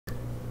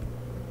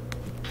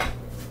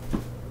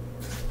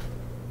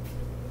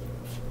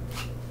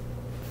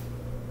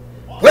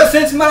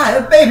since my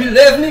baby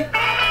left me,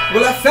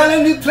 well, I found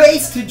a new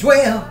place to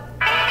dwell.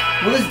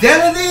 Well, it's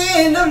down at the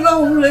end of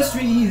Lonely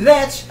Street.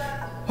 That's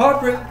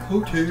Heartbreak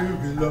Hotel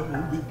in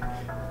Long Beach.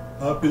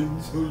 I've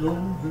been so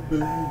lonely,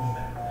 baby.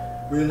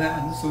 Well,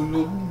 I'm so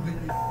lonely.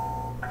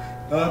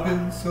 I've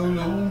been so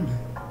lonely,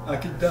 I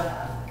could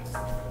die.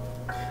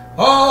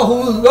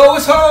 Although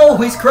it's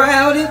always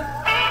crowded,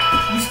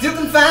 you still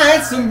can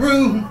find some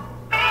room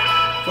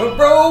for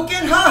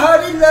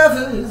broken-hearted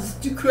lovers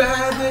to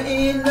cry there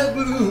in the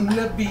gloom.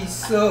 To be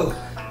so,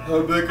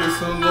 I'll make it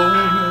so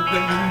lonely,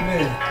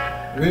 baby.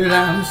 Well,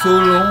 I'm so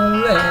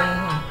lonely.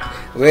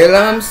 Well,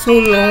 I'm so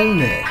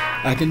lonely,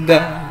 I can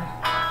die.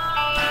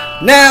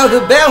 Now the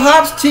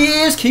bellhop's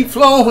tears keep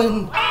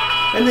flowing,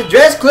 and the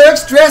dress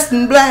clerk's dressed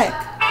in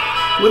black.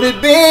 Well,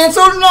 they've been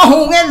so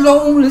long at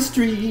Lonely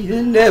Street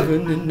and never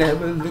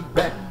look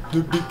back.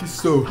 The big is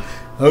so,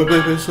 oh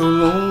baby, so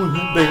lonely,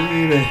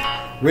 baby.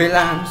 Well,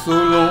 I'm so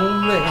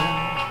lonely.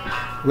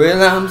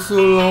 Well, I'm so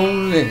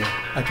lonely,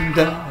 I can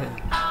die.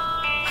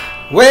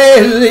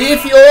 Well,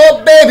 if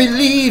your baby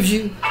leaves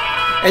you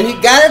and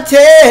you gotta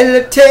tell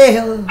a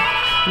tale,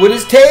 well,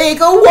 just take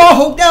a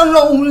walk down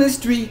Lonely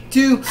Street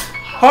to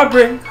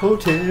Heartbreak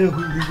Hotel.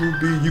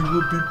 You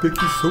will be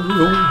picking so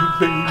lonely,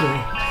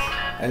 baby.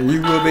 And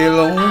you will be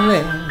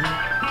lonely.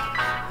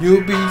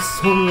 You'll be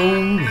so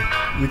lonely,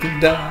 you can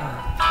die.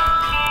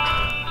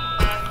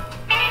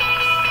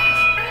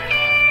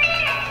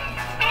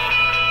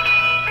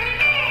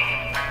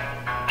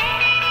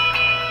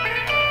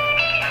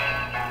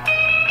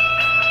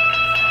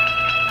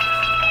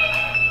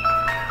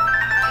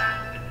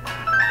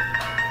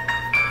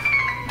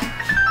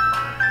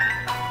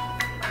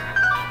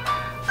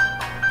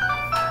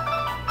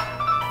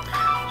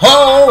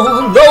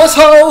 Oh, though it's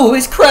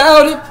always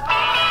crowded,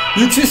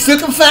 you just still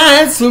can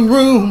find some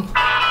room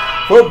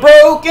for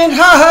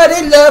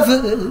broken-hearted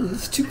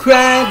lovers to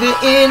cry there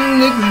in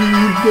the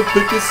gloom. The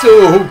book is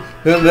so,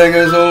 the leg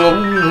is so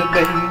lonely,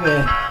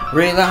 baby.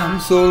 Well, I'm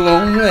so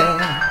lonely.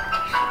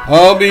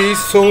 I'll be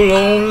so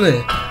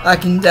lonely, I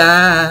can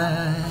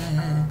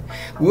die.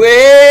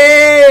 Well,